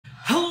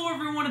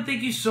everyone, and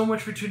thank you so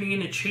much for tuning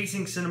in to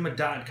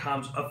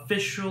ChasingCinema.com's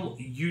official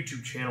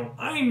YouTube channel.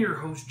 I am your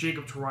host,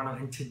 Jacob Toronto,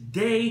 and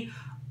today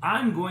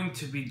I'm going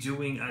to be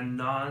doing a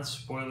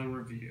non-spoiler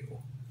review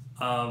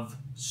of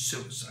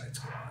Suicide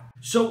Squad.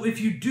 So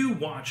if you do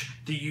watch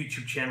the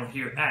YouTube channel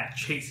here at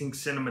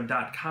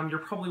ChasingCinema.com, you're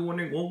probably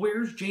wondering, well,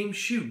 where's James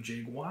Shue,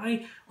 Jake?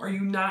 Why are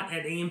you not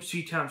at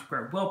AMC Times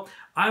Square? Well,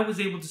 I was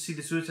able to see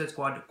the Suicide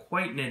Squad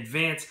quite in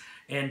advance,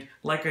 and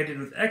like I did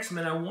with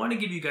X-Men, I want to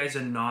give you guys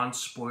a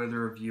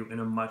non-spoiler review and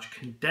a much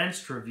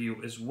condensed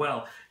review as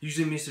well.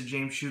 Usually Mr.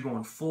 James Shue go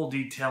in full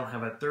detail,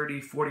 have a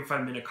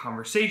 30-45 minute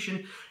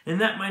conversation,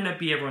 and that might not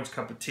be everyone's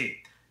cup of tea.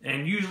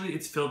 And usually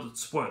it's filled with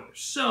spoilers.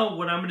 So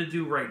what I'm going to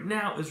do right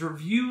now is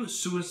review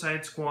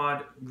Suicide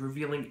Squad,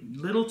 revealing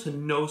little to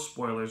no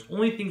spoilers,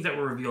 only things that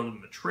were revealed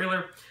in the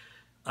trailer,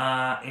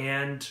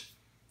 and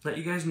let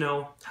you guys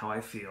know how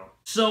I feel.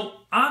 So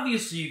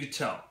obviously you could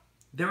tell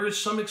there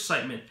is some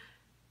excitement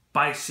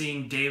by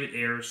seeing David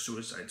Ayer's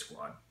Suicide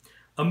Squad,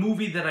 a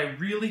movie that I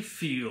really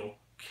feel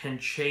can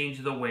change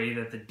the way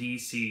that the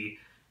DC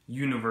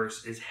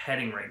universe is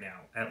heading right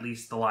now, at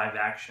least the live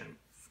action,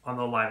 on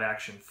the live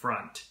action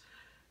front.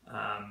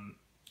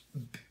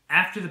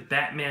 After the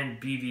Batman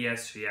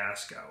BVS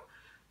fiasco,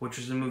 which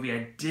was a movie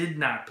I did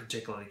not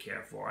particularly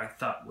care for, I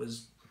thought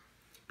was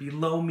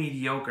below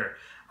mediocre,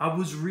 I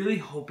was really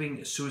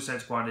hoping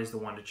Suicide Squad is the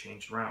one to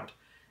change around.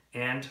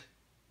 And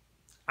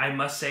I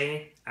must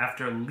say,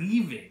 after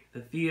leaving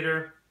the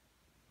theater,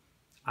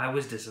 I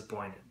was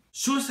disappointed.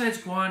 Suicide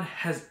Squad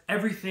has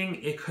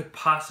everything it could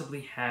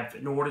possibly have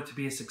in order to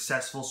be a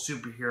successful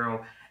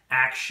superhero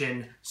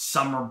action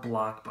summer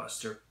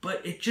blockbuster,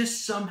 but it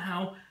just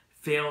somehow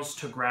fails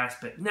to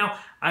grasp it. Now,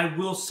 I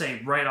will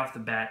say right off the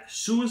bat,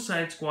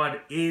 Suicide Squad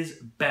is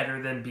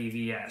better than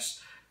BVS,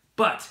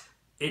 but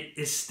it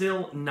is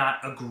still not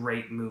a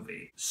great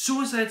movie.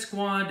 Suicide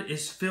Squad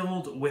is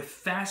filled with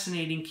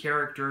fascinating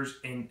characters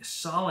and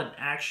solid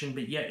action,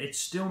 but yet it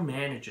still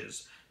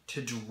manages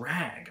to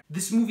drag.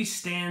 This movie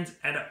stands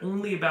at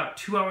only about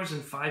 2 hours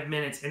and 5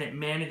 minutes, and it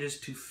manages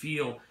to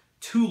feel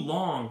too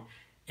long,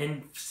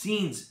 and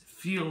scenes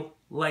feel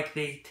like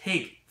they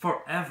take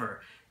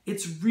forever.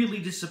 It's really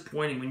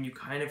disappointing when you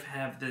kind of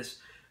have this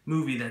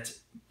movie that's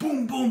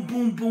boom, boom,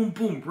 boom, boom,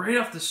 boom, right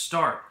off the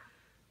start.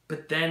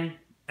 But then,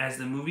 as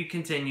the movie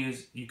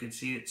continues, you can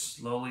see it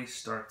slowly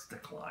starts to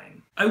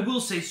decline. I will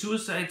say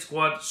Suicide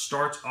Squad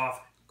starts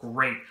off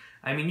great.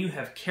 I mean, you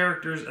have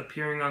characters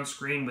appearing on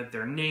screen with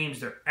their names,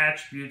 their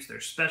attributes,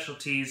 their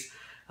specialties,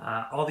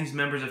 all these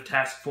members of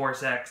Task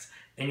Force X,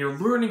 and you're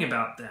learning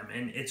about them,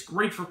 and it's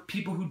great for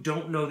people who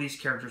don't know these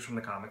characters from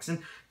the comics.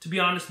 And to be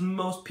honest,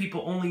 most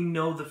people only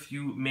know the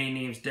few main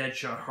names: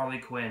 Deadshot, Harley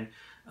Quinn,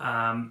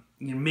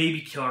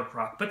 maybe Killer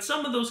Croc, but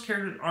some of those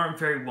characters aren't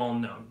very well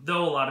known,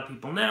 though a lot of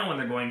people now, when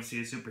they're going to see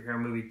a superhero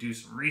movie, do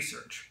some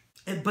research.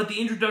 But the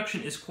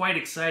introduction is quite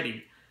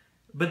exciting,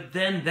 but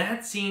then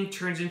that scene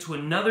turns into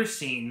another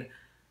scene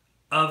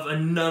of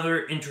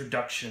another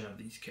introduction of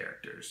these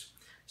characters.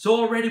 So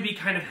already we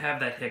kind of have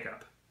that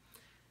hiccup.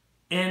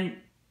 And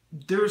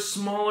there's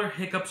smaller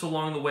hiccups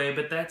along the way,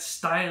 but that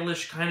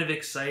stylish, kind of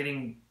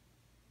exciting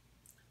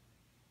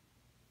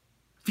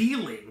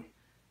feeling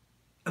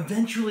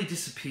eventually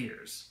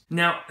disappears.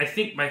 Now, I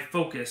think my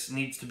focus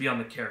needs to be on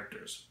the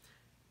characters.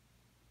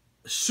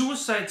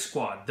 Suicide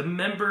Squad, the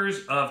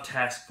members of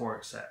Task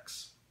Force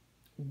X,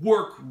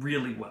 work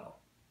really well.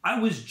 I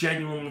was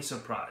genuinely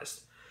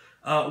surprised.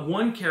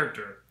 One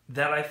character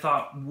that I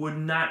thought would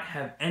not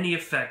have any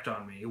effect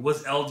on me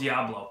was El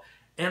Diablo,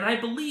 and I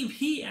believe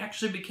he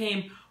actually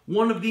became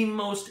one of the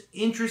most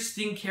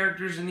interesting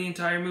characters in the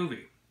entire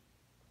movie.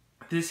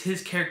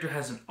 His character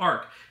has an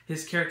arc.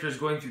 His character is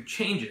going through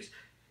changes.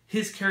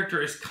 His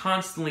character is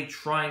constantly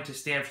trying to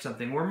stand for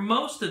something, where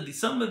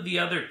some of the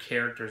other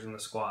characters in the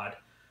squad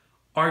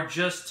are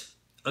just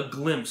a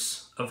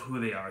glimpse of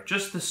who they are,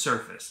 just the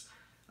surface.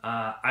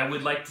 I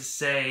would like to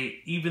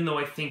say, even though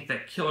I think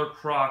that Killer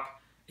Croc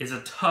is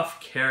a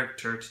tough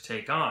character to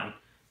take on,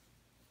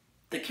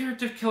 the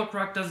character of Killer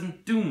Croc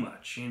doesn't do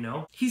much, you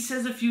know? He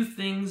says a few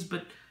things,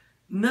 but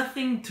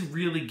nothing to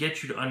really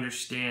get you to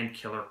understand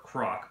Killer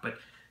Croc. But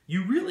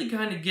you really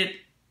kind of get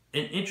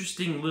an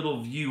interesting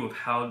little view of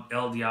how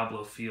El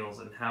Diablo feels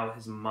and how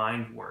his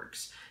mind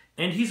works.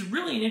 And he's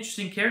really an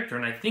interesting character,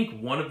 and I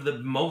think one of the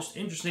most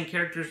interesting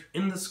characters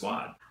in the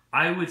squad.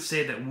 I would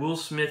say that Will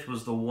Smith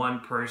was the one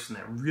person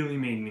that really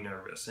made me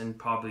nervous, and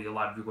probably a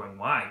lot of you going,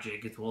 why,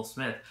 Jake, it's Will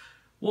Smith?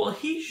 Well,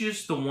 he's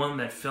just the one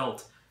that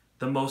felt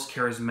the most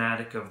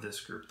charismatic of this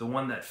group, the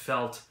one that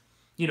felt,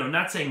 you know,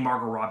 not saying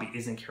Margot Robbie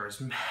isn't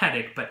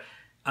charismatic, but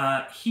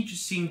he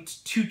just seemed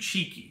too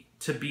cheeky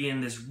to be in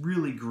this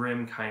really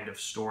grim kind of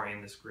story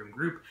in this grim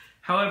group.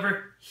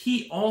 However,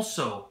 he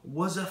also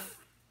was a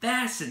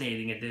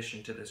fascinating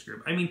addition to this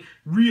group. I mean,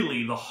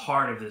 really the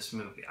heart of this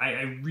movie.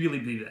 I really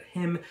believe that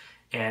him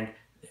and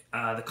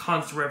the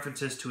constant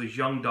references to his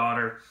young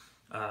daughter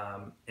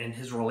and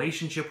his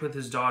relationship with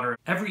his daughter,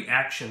 every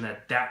action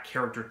that that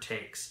character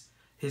takes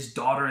his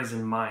daughter is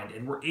in mind.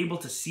 And we're able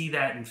to see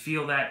that and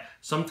feel that.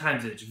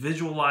 Sometimes it's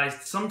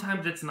visualized,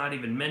 sometimes it's not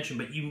even mentioned,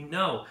 but you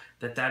know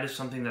that that is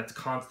something that's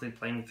constantly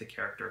playing with the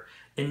character.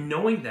 And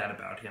knowing that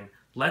about him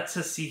lets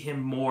us see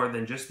him more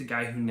than just the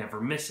guy who never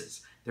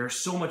misses. There's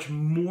so much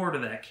more to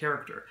that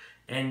character.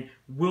 And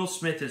Will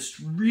Smith is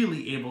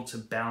really able to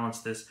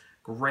balance this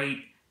great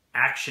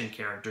action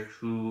character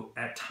who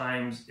at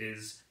times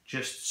is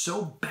just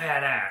so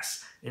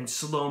badass in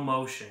slow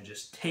motion,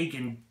 just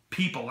taking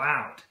people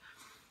out.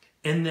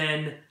 And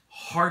then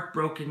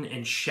heartbroken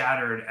and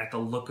shattered at the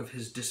look of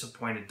his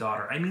disappointed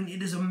daughter. I mean,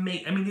 it is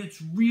amazing. I mean,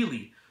 it's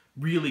really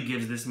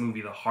gives this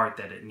movie the heart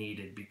that it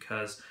needed,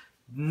 because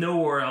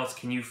nowhere else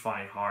can you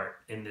find heart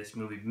in this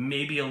movie.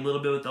 Maybe a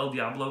little bit with El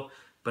Diablo,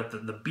 but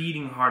the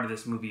beating heart of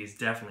this movie is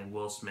definitely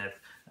Will Smith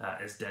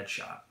as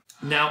Deadshot.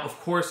 Now, of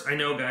course, I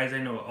know, guys, I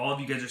know all of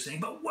you guys are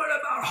saying, but what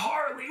about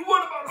Harley?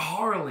 What about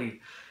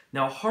Harley?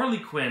 Now, Harley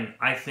Quinn,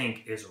 I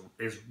think, is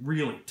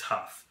really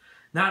tough.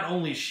 Not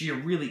only is she a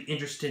really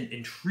interesting,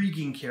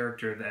 intriguing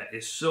character that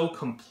is so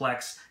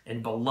complex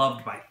and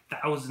beloved by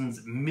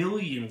thousands,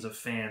 millions of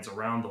fans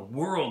around the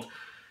world,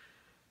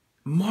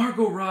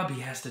 Margot Robbie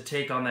has to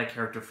take on that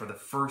character for the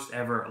first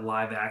ever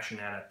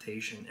live-action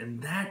adaptation,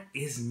 and that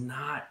is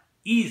not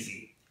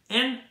easy.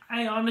 And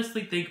I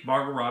honestly think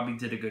Margot Robbie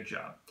did a good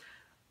job.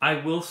 I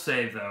will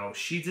say, though,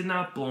 she did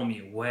not blow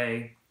me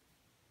away.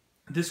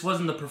 This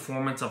wasn't the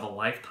performance of a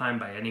lifetime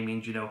by any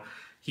means. You know,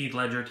 Heath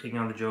Ledger taking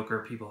on the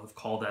Joker, people have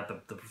called that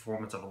the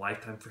performance of a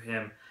lifetime for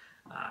him.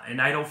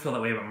 And I don't feel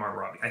that way about Margot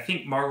Robbie. I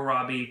think Margot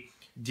Robbie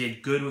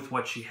did good with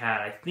what she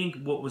had. I think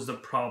what was the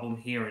problem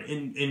here,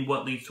 and in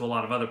what leads to a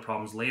lot of other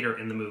problems later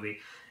in the movie,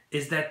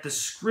 is that the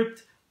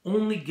script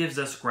only gives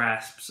us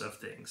grasps of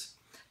things.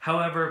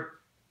 However,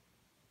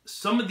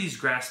 some of these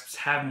grasps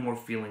have more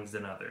feelings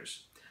than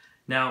others.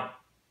 Now,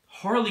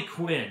 Harley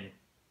Quinn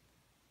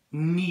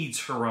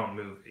needs her own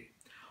movie.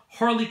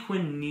 Harley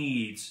Quinn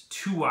needs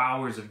 2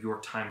 hours of your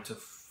time to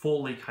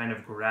fully kind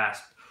of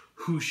grasp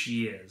who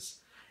she is.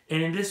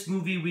 And in this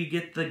movie, we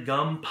get the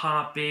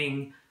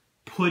gum-popping,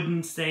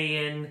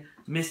 pudding-saying,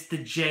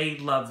 Mr. J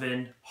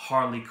loving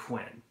Harley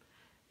Quinn.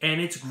 And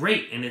it's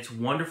great, and it's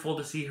wonderful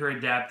to see her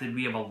adapted.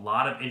 We have a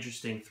lot of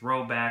interesting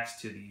throwbacks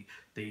to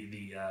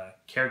the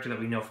character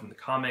that we know from the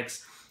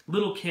comics.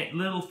 Little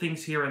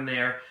things here and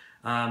there.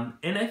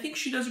 And I think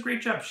she does a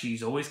great job.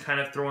 She's always kind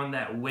of throwing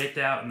that wit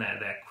out and that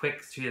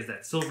quick, she has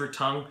that silver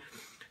tongue.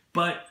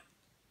 But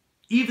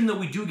even though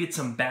we do get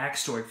some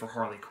backstory for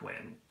Harley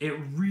Quinn, it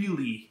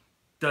really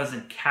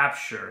doesn't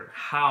capture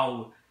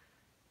how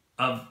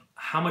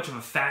much of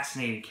a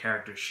fascinating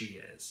character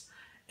she is.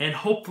 And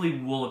hopefully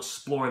we'll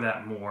explore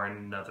that more in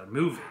another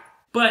movie.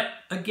 But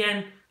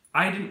again,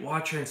 I didn't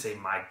watch her and say,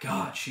 my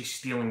God, she's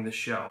stealing the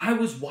show. I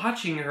was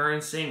watching her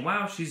and saying,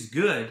 wow, she's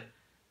good.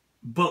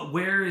 But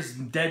where is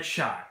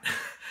Deadshot?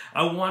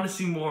 I want to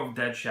see more of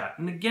Deadshot.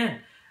 And again,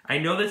 I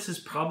know this is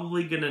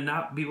probably going to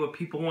not be what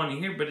people want to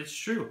hear, but it's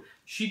true.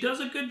 She does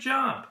a good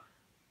job.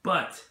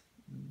 But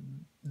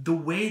the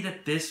way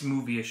that this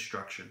movie is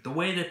structured, the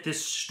way that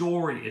this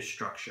story is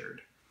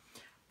structured,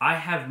 I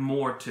have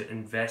more to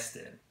invest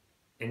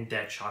in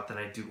Deadshot than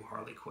I do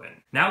Harley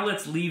Quinn. Now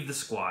let's leave the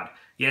squad.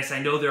 Yes, I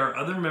know there are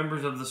other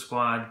members of the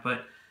squad,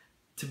 but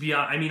to be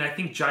honest, I mean, I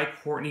think Jai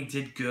Courtney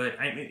did good.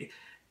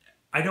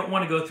 I don't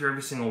want to go through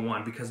every single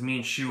one because me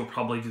and Shu will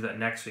probably do that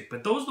next week.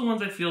 But those are the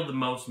ones I feel the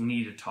most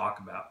need to talk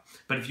about.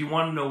 But if you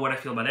want to know what I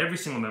feel about every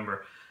single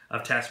member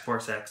of Task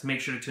Force X, make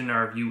sure to tune in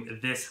our review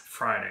this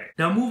Friday.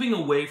 Now, moving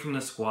away from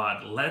the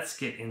squad, let's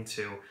get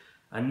into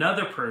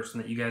another person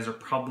that you guys are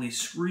probably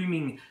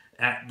screaming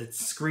at the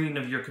screen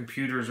of your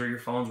computers or your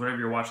phones, whatever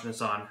you're watching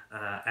this on,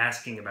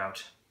 asking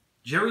about.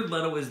 Jared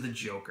Leto is the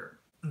Joker.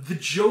 The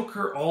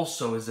Joker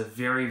also is a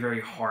very,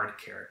 very hard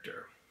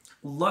character.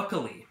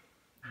 Luckily,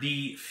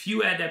 the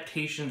few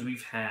adaptations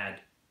we've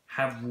had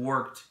have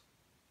worked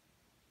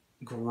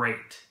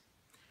great.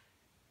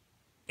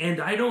 And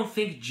I don't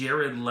think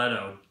Jared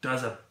Leto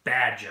does a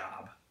bad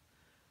job.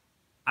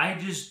 I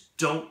just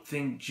don't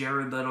think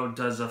Jared Leto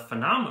does a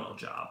phenomenal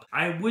job.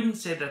 I wouldn't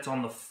say that's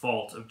on the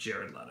fault of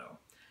Jared Leto.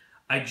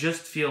 I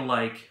just feel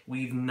like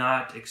we've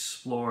not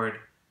explored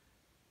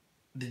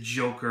the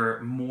Joker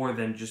more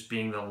than just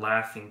being the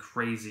laughing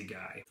crazy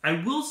guy.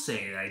 I will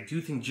say that I do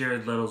think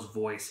Jared Leto's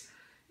voice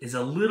is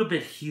a little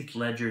bit Heath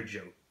Ledger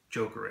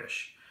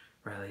Jokerish.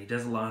 Right? He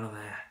does a lot of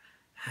that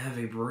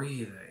heavy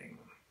breathing.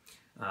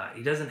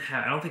 He doesn't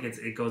have, I don't think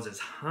it goes as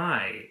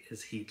high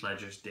as Heath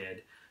Ledger's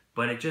did,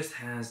 but it just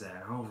has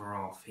that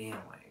overall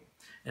feeling.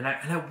 And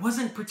I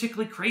wasn't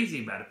particularly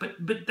crazy about it,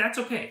 but that's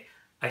okay.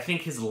 I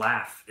think his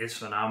laugh is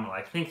phenomenal.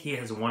 I think he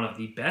has one of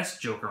the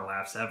best Joker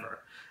laughs ever.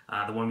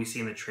 The one we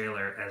see in the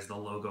trailer as the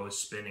logo is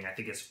spinning. I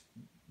think it's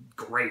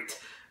great.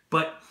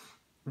 But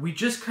we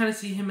just kind of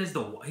see him as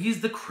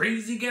he's the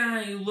crazy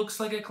guy who looks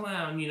like a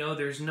clown. You know,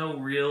 there's no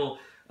real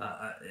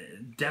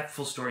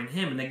depthful story in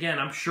him. And again,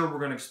 I'm sure we're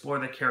going to explore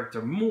that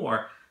character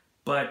more.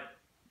 But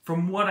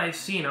from what I've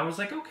seen, I was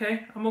like,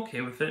 okay, I'm okay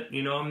with it.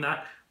 You know, I'm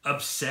not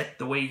upset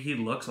the way he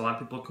looks. A lot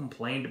of people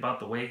complained about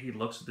the way he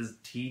looks with his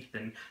teeth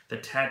and the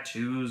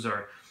tattoos,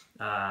 or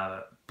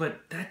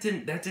but that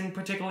didn't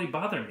particularly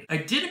bother me. I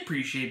did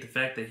appreciate the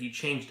fact that he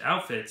changed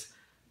outfits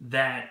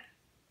that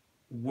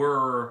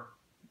were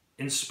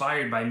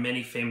inspired by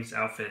many famous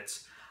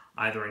outfits,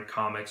 either in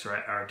comics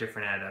or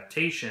different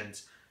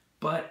adaptations.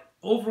 But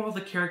overall,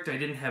 the character I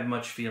didn't have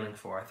much feeling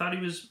for. I thought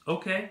he was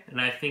okay,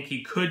 and I think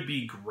he could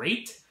be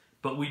great,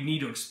 but we need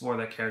to explore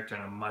that character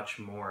in a much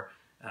more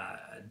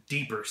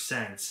deeper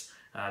sense.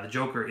 The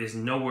Joker is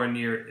nowhere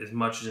near as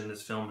much in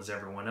this film as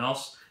everyone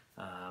else,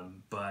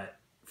 but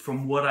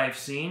from what I've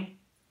seen,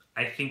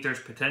 I think there's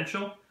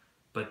potential,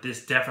 but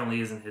this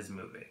definitely isn't his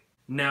movie.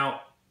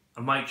 Now,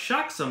 I might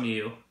shock some of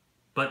you,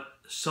 but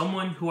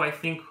someone who I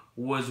think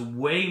was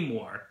way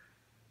more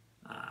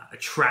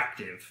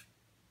attractive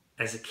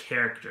as a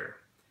character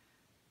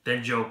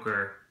than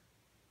Joker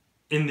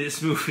in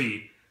this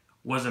movie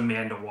was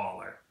Amanda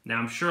Waller. Now,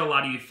 I'm sure a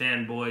lot of you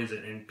fanboys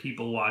and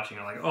people watching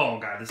are like, oh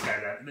god, this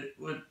guy,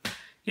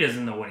 he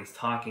doesn't know what he's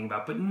talking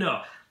about. But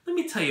no, let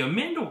me tell you,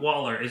 Amanda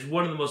Waller is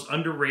one of the most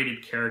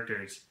underrated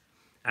characters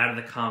out of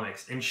the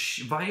comics. And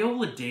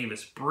Viola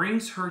Davis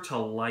brings her to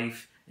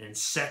life and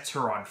sets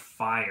her on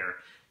fire.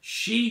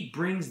 She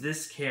brings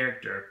this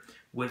character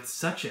with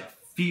such a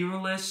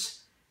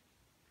fearless,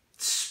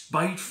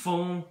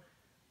 spiteful,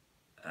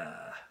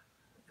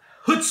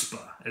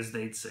 chutzpah, as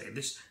they'd say.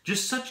 This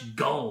just such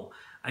gull.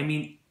 I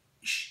mean,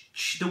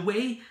 the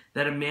way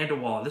that Amanda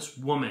Waller, this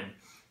woman,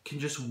 can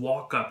just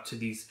walk up to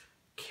these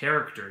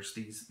characters,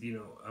 these,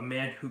 a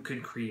man who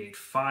can create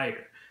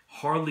fire,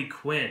 Harley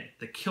Quinn,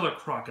 the Killer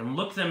Croc, and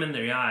look them in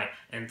the eye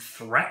and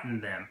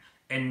threaten them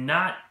and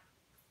not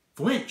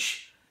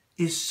flinch,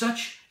 is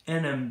such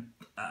a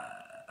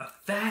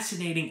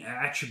fascinating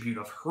attribute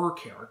of her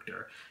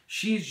character.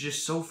 She's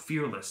just so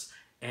fearless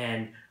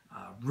and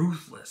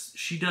ruthless.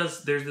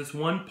 There's this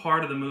one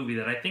part of the movie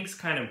that I think is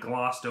kind of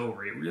glossed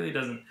over. It really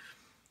doesn't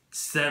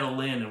settle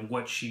in on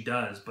what she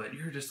does, but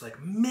you're just like,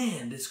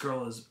 man, this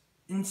girl is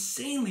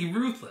insanely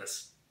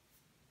ruthless.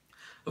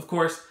 Of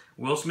course,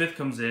 Will Smith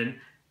comes in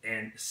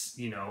and,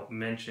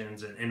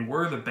 mentions, and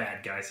we're the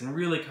bad guys, and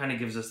really kind of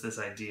gives us this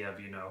idea of,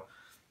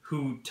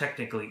 who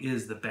technically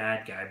is the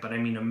bad guy. But I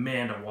mean,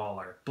 Amanda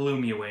Waller blew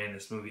me away in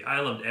this movie. I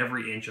loved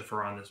every inch of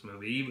her on this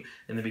movie. Even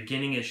in the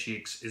beginning, as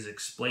she is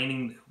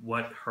explaining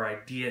what her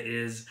idea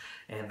is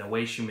and the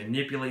way she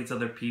manipulates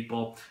other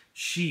people,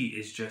 she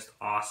is just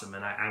awesome,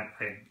 and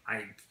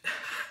I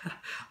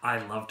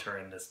loved her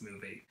in this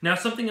movie. Now,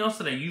 something else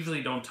that I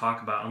usually don't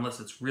talk about unless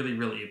it's really,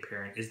 really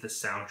apparent is the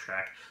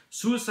soundtrack.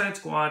 Suicide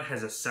Squad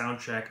has a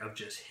soundtrack of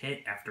just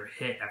hit after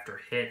hit after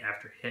hit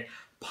after hit.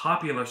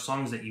 Popular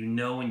songs that you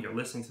know when you're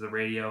listening to the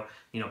radio.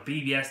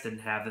 BVS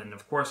didn't have that, and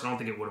of course, I don't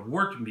think it would have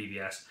worked in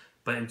BVS,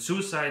 but in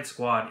Suicide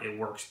Squad, it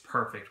works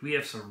perfect. We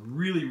have some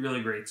really,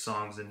 really great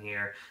songs in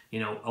here.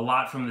 A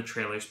lot from the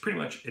trailers. Pretty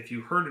much, if you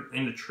heard it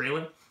in the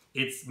trailer,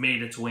 it's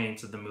made its way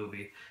into the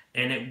movie,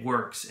 and it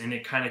works, and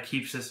it kind of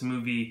keeps this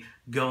movie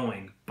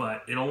going,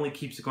 but it only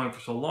keeps it going for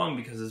so long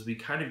because as we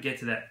kind of get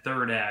to that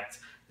third act,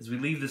 as we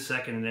leave the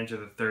second and enter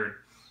the third,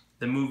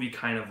 the movie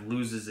kind of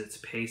loses its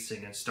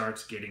pacing and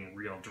starts getting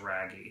real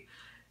draggy.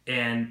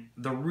 And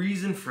the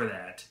reason for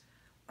that,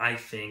 I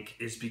think,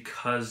 is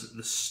because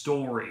the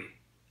story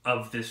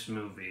of this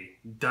movie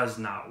does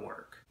not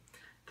work.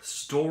 The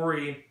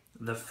story,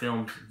 the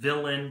film's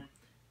villain,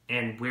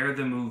 and where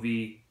the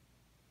movie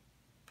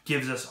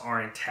gives us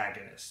our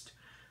antagonist.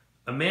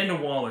 Amanda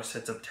Waller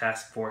sets up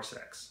Task Force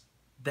X.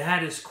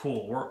 That is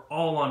cool. We're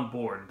all on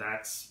board.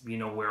 That's,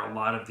 where a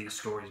lot of these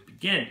stories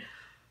begin.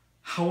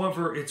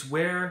 However, it's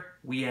where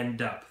we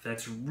end up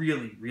that's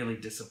really, really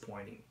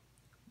disappointing.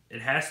 It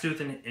has to do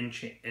with an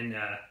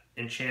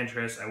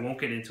Enchantress. I won't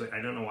get into it.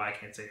 I don't know why I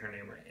can't say her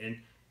name right.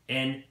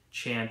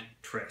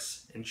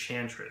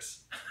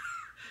 Enchantress.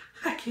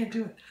 I can't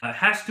do it. It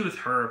has to do with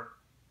her,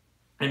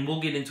 and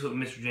we'll get into it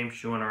with Mr. James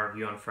Chu in our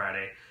review on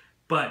Friday.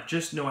 But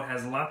just know it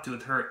has a lot to do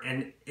with her,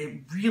 and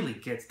it really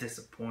gets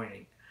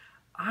disappointing.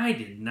 I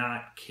did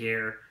not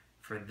care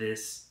for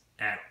this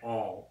at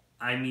all.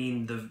 I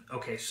mean,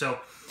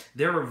 so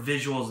there are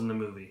visuals in the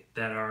movie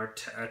that are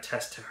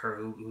attest to her,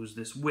 who's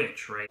this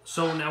witch, right?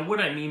 So now what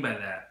I mean by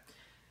that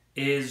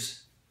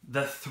is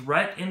the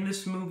threat in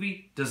this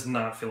movie does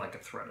not feel like a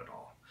threat at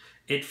all.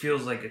 It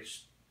feels like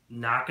it's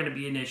not going to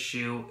be an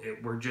issue.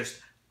 We're just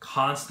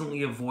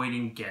constantly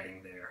avoiding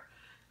getting there.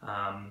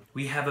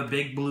 We have a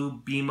big blue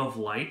beam of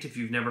light. If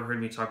you've never heard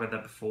me talk about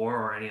that before,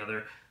 or any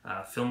other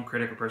film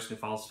critic or person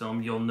who follows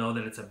film, you'll know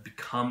that it's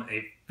become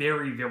a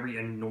very, very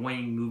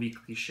annoying movie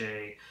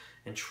cliche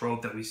and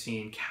trope that we see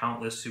in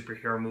countless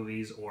superhero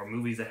movies or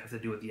movies that have to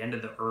do with the end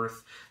of the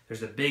earth.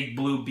 There's a big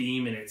blue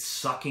beam and it's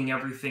sucking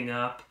everything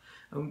up.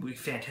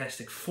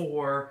 Fantastic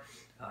Four.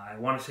 I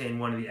want to say in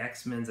one of the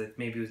X-Men's,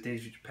 maybe it was Days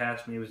of Future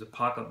Past, maybe it was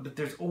Apocalypse, but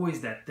there's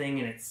always that thing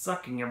and it's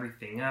sucking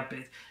everything up.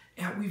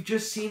 We've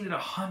just seen it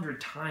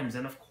 100 times,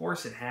 and of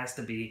course it has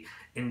to be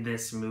in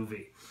this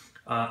movie.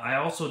 I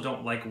also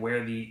don't like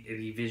where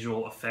the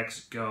visual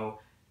effects go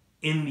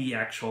in the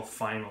actual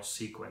final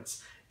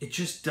sequence. it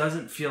just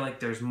doesn't feel like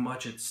there's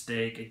much at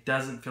stake. It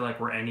doesn't feel like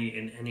we're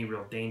in any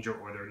real danger,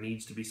 or there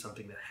needs to be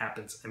something that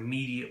happens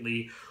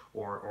immediately,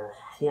 or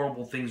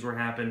horrible things will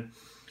happen.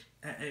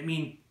 I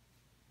mean,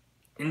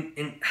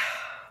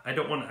 I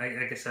don't want to,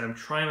 like I said, I'm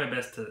trying my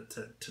best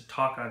to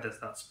talk about this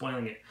without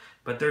spoiling it,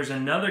 but there's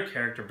another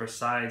character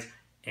besides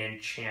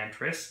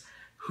Enchantress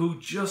who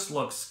just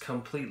looks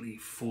completely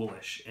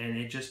foolish, and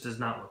it just does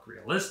not look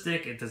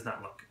realistic. It does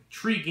not look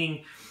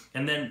intriguing.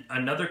 And then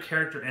another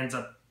character ends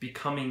up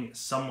becoming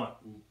somewhat,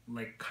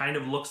 like, kind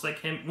of looks like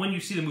him. When you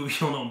see the movie,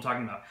 you'll know what I'm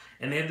talking about.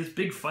 And they have this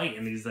big fight,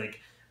 and these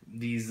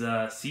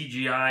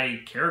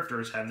CGI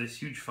characters have this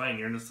huge fight, and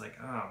you're just like,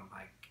 oh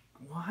my,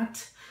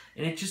 what?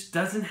 And it just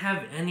doesn't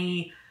have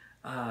any,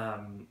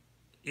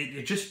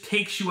 it just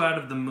takes you out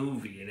of the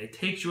movie, and it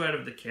takes you out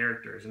of the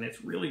characters, and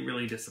it's really,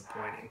 really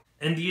disappointing.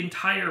 And the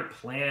entire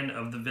plan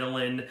of the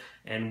villain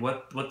and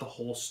what the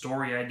whole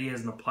story idea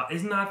is in the plot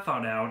is not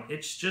thought out.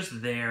 It's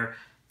just there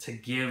to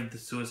give the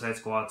Suicide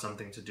Squad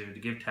something to do, to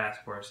give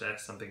Task Force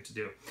X something to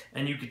do.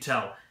 And you could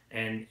tell,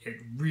 and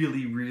it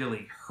really,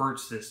 really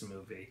hurts this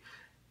movie.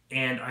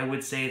 And I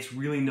would say it's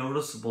really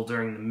noticeable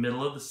during the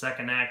middle of the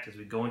second act. As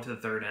we go into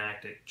the third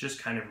act, it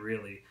just kind of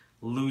really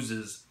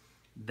loses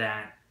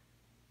that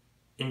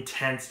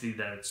intensity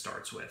that it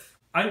starts with.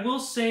 I will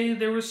say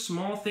there were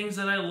small things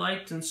that I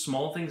liked and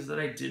small things that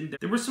I didn't.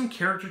 There were some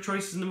character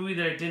choices in the movie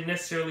that I didn't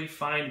necessarily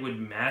find would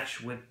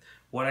match with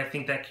what I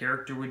think that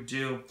character would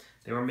do.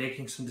 They were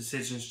making some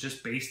decisions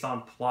just based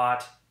on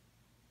plot.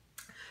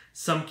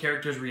 Some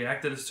characters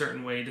reacted a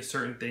certain way to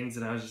certain things,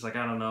 and I was just like,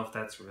 I don't know if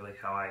that's really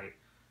how I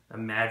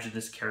imagine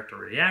this character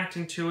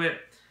reacting to it.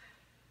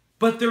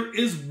 But there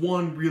is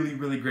one really,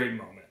 really great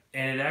moment.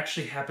 And it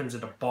actually happens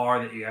at a bar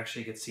that you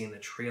actually get to see in the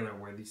trailer,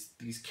 where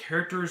these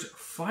characters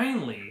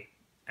finally,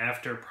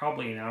 after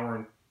probably an hour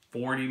and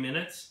 40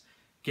 minutes,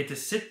 get to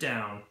sit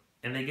down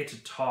and they get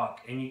to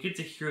talk. And you get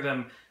to hear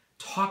them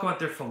talk about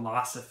their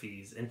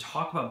philosophies and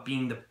talk about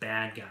being the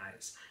bad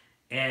guys.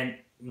 And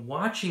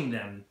watching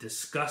them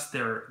discuss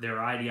their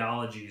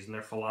ideologies and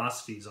their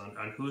philosophies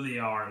on who they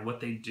are and what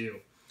they do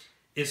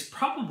is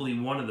probably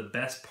one of the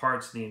best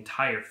parts of the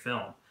entire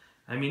film.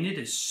 I mean, it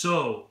is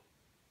so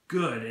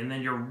good, and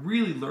then you're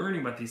really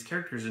learning about these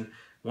characters, and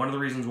one of the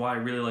reasons why I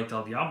really liked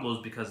El Diablo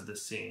is because of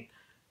this scene.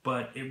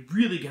 But it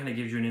really kind of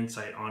gives you an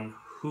insight on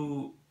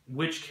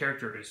which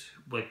character is,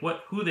 like,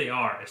 who they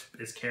are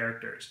as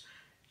characters,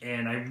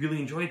 and I really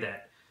enjoyed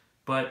that.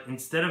 But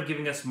instead of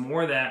giving us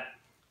more of that,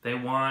 they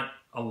want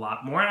a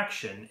lot more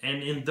action,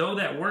 and though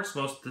that works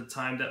most of the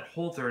time, that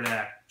whole third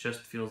act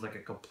just feels like a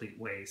complete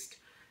waste.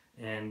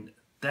 And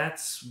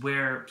that's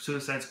where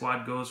Suicide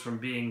Squad goes from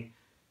being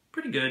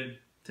pretty good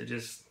to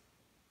just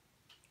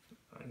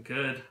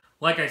good.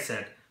 Like I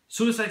said,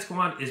 Suicide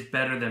Squad is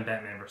better than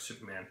Batman vs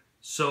Superman.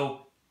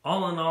 So,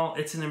 all in all,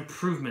 it's an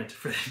improvement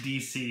for the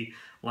DC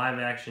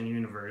live-action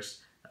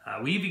universe.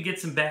 We even get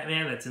some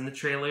Batman that's in the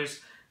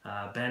trailers.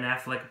 Ben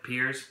Affleck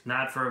appears,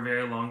 not for a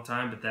very long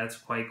time, but that's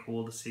quite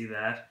cool to see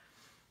that.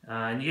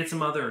 And you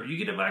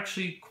get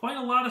actually quite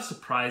a lot of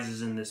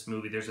surprises in this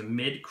movie. There's a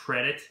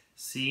mid-credit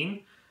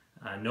scene.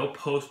 No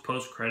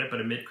post-credit,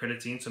 but a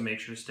mid-credit scene, so make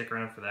sure to stick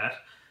around for that.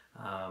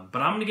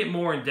 But I'm going to get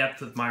more in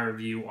depth with my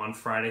review on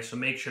Friday, so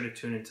make sure to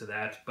tune into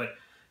that. But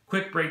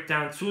quick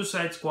breakdown,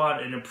 Suicide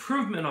Squad, an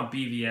improvement on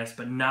BVS,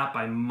 but not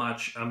by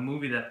much. A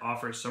movie that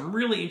offers some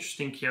really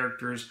interesting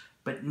characters,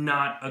 but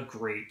not a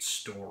great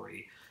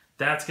story.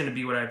 That's going to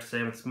be what I have to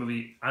say about this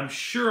movie. I'm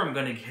sure I'm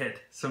going to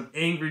get some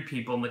angry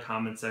people in the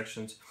comment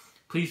sections.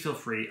 Please feel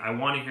free. I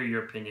want to hear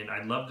your opinion.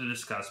 I'd love to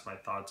discuss my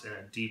thoughts in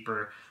a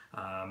deeper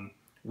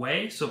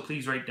way, so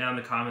please write down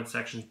the comment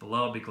sections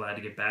below. I'll be glad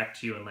to get back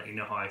to you and let you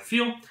know how I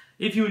feel.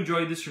 If you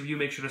enjoyed this review,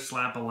 make sure to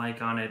slap a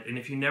like on it, and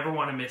if you never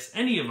want to miss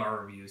any of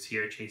our reviews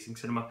here at Chasing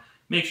Cinema,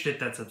 make sure to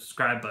hit that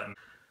subscribe button.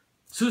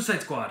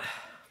 Suicide Squad.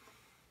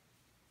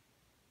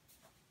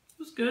 It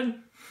was good.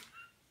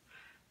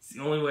 It's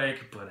the only way I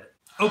could put it.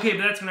 Okay,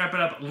 but that's going to wrap it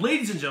up.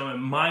 Ladies and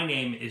gentlemen, my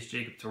name is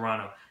Jacob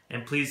Toronto,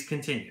 and please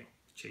continue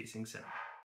chasing cinema.